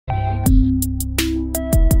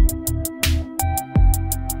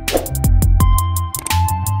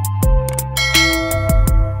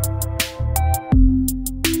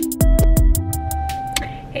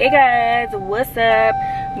up?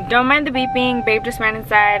 Don't mind the beeping. Babe just ran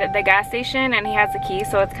inside the gas station and he has the key,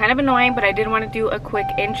 so it's kind of annoying, but I did want to do a quick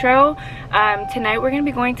intro. Tonight we're gonna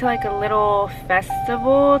be going to like a little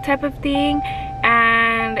festival type of thing,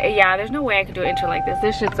 and yeah, there's no way I could do an intro like this.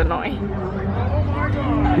 This shit's annoying.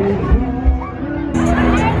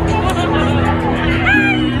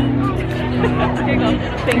 Here you go.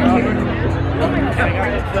 Thank you.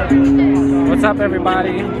 What's up,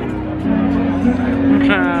 everybody?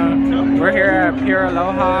 We're here at Pure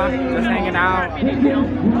Aloha, just hanging out.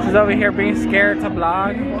 She's over here being scared to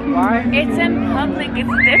vlog. Why? It's in public, it's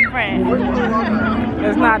different.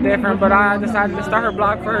 It's not different, but I decided to start her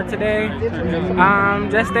vlog for her today.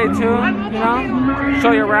 Just stay tuned, you know,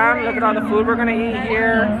 show you around, look at all the food we're gonna eat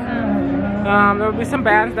here. There will be some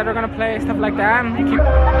bands that are gonna play, stuff like that.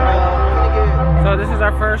 So this is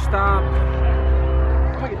our first stop.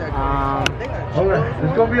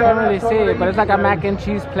 Can't really see it, but it's like a mac and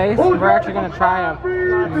cheese place. We're actually gonna try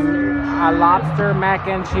a lobster mac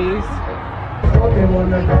and cheese.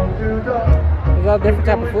 There's all different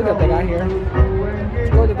type of food that they got here. It's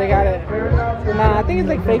cool that they got it. Nah, I think it's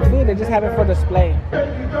like fake food. They just have it for display,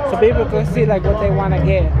 so people can see like what they want to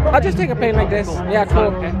get. I'll just take a plate like this. Yeah,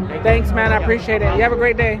 cool. Thanks, man. I appreciate it. You have a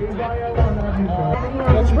great day.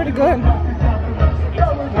 Looks pretty good.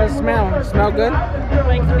 How does it smell? Smell good?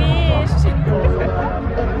 Like fish.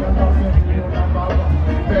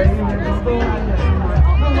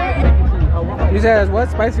 You said what?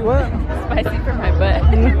 Spicy what? Spicy for my butt.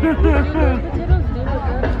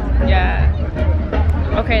 Yeah.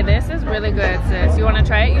 Okay, this is really good, sis. You want to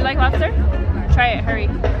try it? You like lobster? Try it. Hurry.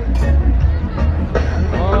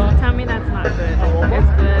 Oh, tell me that's not good.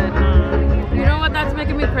 It's good. You know what that's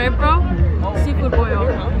making me crave, bro? Seafood boil.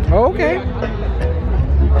 Oh, okay.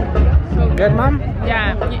 Good, Mom?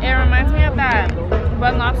 Yeah, it reminds me of that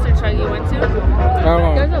one lobster truck you went to.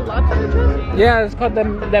 Oh. There's a lobster truck? Yeah, it's called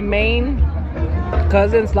the Maine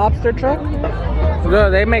Cousins Lobster Truck. So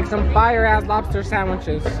they make some fire-ass lobster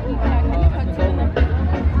sandwiches.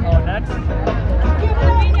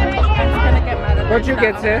 What'd you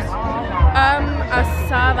get, sis?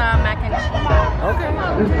 Asada mac and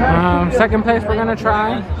cheese. Okay. Second place we're gonna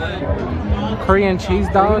try Korean cheese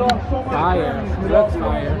dog. Fire. Looks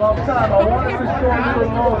fire.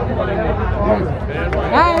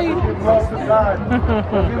 Hi.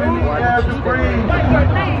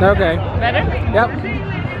 Okay. Better? Yep.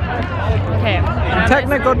 Okay.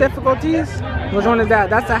 Technical difficulties? Which one is that?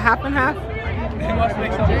 That's a half and half? You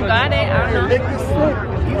got it. I don't know.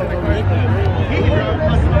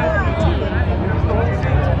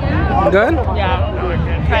 Good?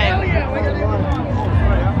 Yeah. Try it.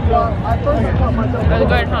 That's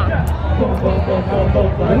good, huh?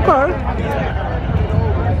 Okay.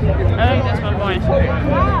 I like this one more.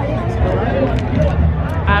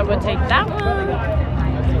 I would take that one.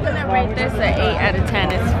 I'm gonna rate this an 8 out of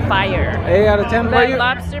 10. It's fire. 8 out of 10 for The you?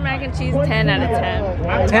 lobster mac and cheese, 10 out of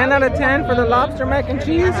 10. 10 out of 10 for the lobster mac and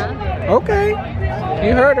cheese? Okay.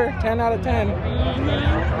 You heard her. 10 out of 10.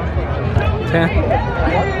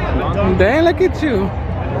 10. Dang, look at you.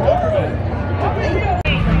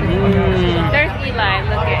 There's Eli.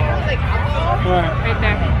 Look it. What? Right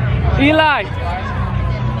there. Eli!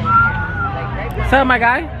 What's up, my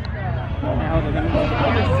guy?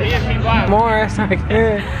 More. It's like,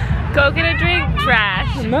 Coconut drink?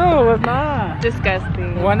 Trash. no, it's not.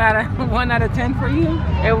 Disgusting. 1 out of 10 for you?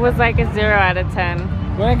 It was like a 0 out of 10.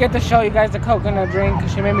 We didn't get to show you guys the coconut drink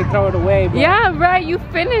because she made me throw it away. But Yeah, right. You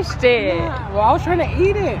finished it. yeah, well, I was trying to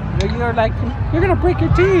eat it. You were like, you're gonna break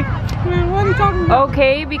your teeth. Man, what are you talking about?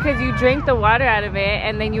 Okay, because you drank the water out of it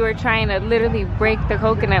and then you were trying to literally break the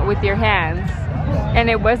coconut with your hands. And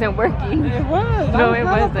it wasn't working. It was. No, it I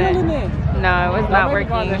was wasn't. feeling it. No, it was not All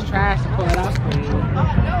working. this trash to pull it out for you.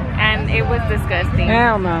 And it was disgusting.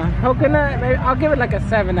 Hell no. Coconut, maybe, I'll give it like a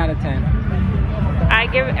 7 out of 10. I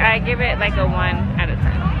give it like a 1 out of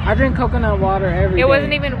 10. I drink coconut water every day. It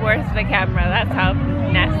wasn't even worth the camera. That's how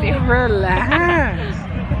nasty it was. Relax.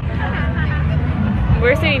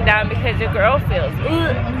 We're sitting down because the girl feels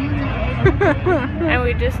and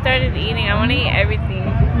we just started eating. I want to eat everything.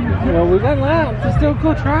 Well, we got labs. Let's still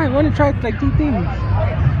go try. We want to try like 2 things.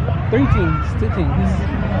 3 things. 2 things.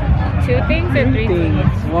 2 things or 3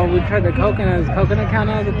 things? Well, we tried the coconut. Does coconut count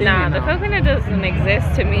as a thing? Nah, the coconut doesn't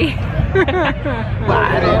exist to me.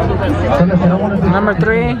 Number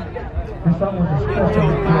 3.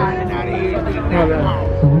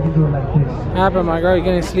 What happened, my girl? You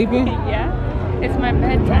getting sleepy? Yeah, it's my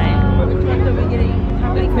bedtime.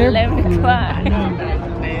 It's 11 o'clock.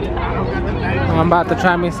 I'm about to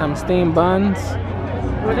try me some steamed buns.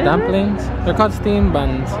 Dumplings. They're called steamed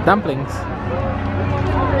buns. Dumplings.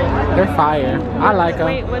 They're fire. I like them.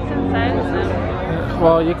 Wait, what's inside of them?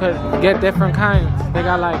 Well, you could get different kinds. They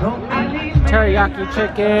got like teriyaki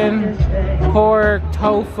chicken, pork,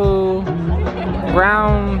 tofu,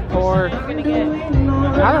 ground pork. What are you gonna get?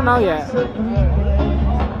 I don't know yet.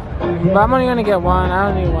 But I'm only gonna get one.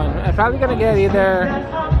 I don't need one. I'm probably gonna get either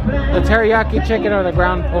the teriyaki chicken or the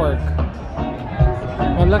ground pork.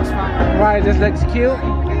 It looks fine. Why? It just looks cute?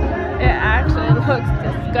 It actually looks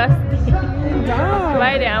disgusting. Oh.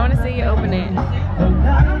 Bite it. I want to see you open it.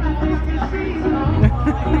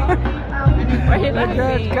 Why are you looking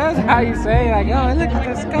at me? That's how you say it. Like, oh, it looks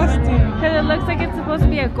disgusting. Because it looks like it's supposed to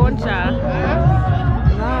be a concha.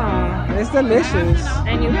 No, it's delicious.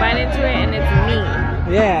 And you bite into it and it's meat.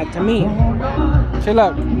 Yeah, to me. See,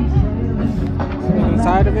 look.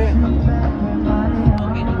 Inside of it,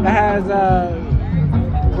 it has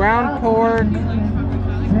ground pork,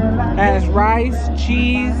 it has rice,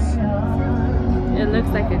 cheese. It looks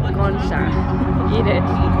like a concha. Eat it.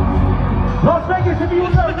 Las Vegas, if you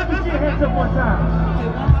love, let me see your hands up one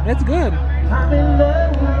time. It's good. I'm in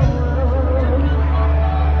love with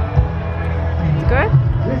It's good?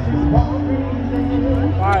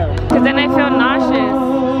 Fire. Because then I feel nauseous.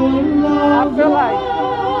 I feel like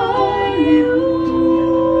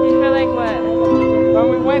You feel like what? when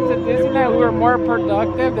we went to Disneyland, we were more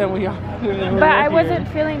productive than we are. But I wasn't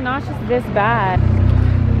feeling nauseous this bad.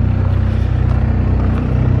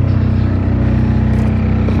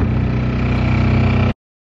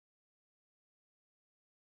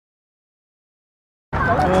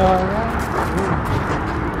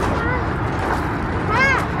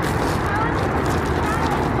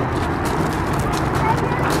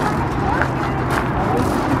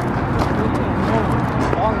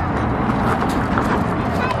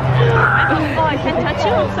 Oh, I can't touch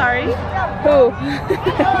you? I'm sorry. Who?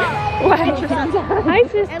 What? Hi,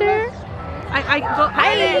 sister. I go.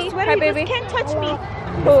 Hi. Hi, baby. Can't touch me.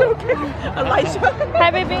 Who? Elijah.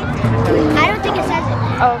 Hi, baby. I don't think it says it.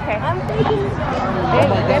 Oh, okay. I'm thinking.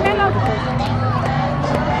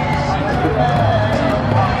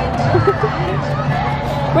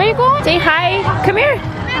 Where are you going? Say hi. Come here.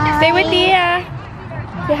 Stay with Tia.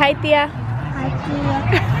 Say hi, Tia.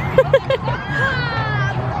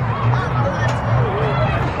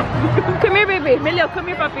 Come here, baby. Emilio, come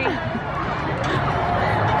here, puppy.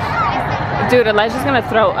 Dude, Elijah's gonna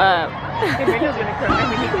throw up. Emilio's gonna cry. I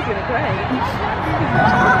mean, Nico's gonna cry.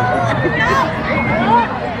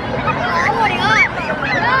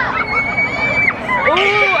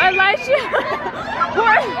 Ooh, Elijah.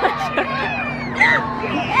 Poor Elijah.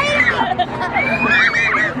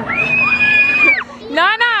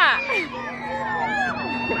 Nana.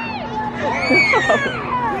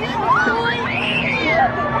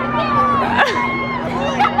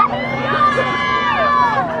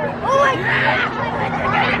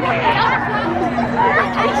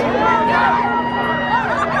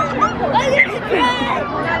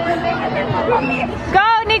 Go,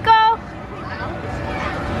 Nico.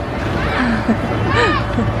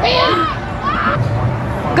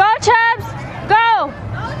 Go, Chubbs. Go.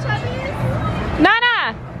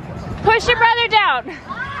 Nana, push your brother down.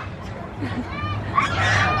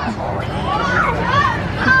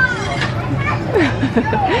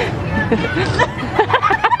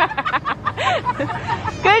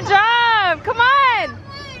 Good job. Come on.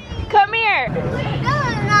 Come here.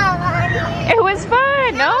 It was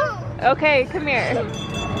fun, no? Okay, come here.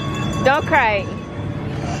 Don't cry.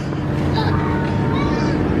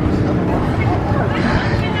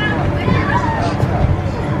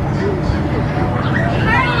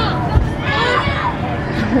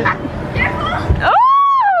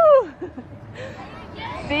 Oh!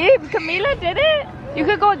 See, Camila did it. You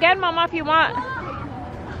could go again, Mama, if you want. Go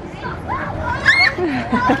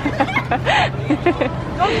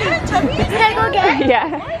get it, Chubby. Can I go get it?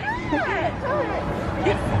 Yeah.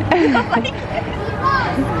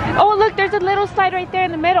 Oh, look, there's a little slide right there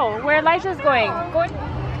in the middle where Elijah's going. Go. Sit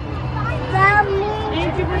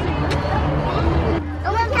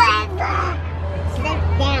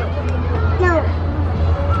down. No.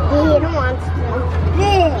 He don't want to.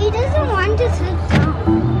 He doesn't want to sit down.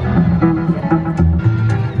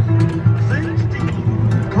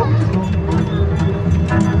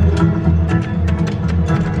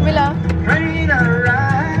 Camila. Train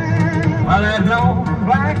arrived on that long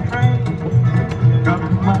black train.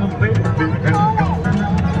 Come on, baby, come on.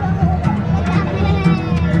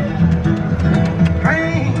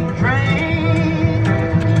 Train,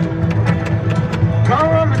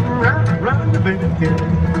 coming round the bend. We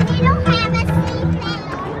don't have a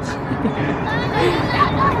seatbelt.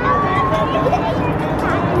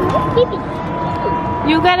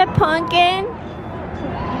 You got a pumpkin?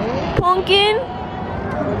 pumpkin?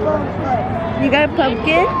 You got a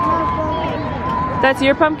pumpkin? That's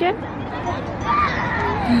your pumpkin?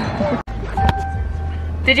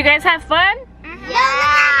 Did you guys have fun?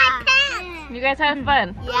 Yeah. You guys had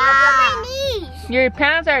fun? Yeah. Your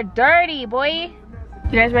pants are dirty, boy.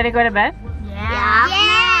 You guys ready to go to bed?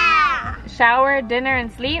 Yeah. Shower, dinner,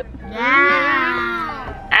 and sleep?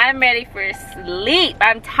 Yeah. I'm ready for sleep.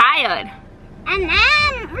 I'm tired. And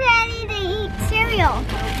I'm ready to eat cereal.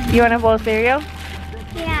 You want a bowl of cereal?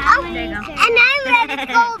 Yeah. Oh, and I'm ready to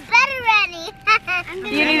go bed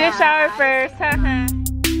already. You need a shower first.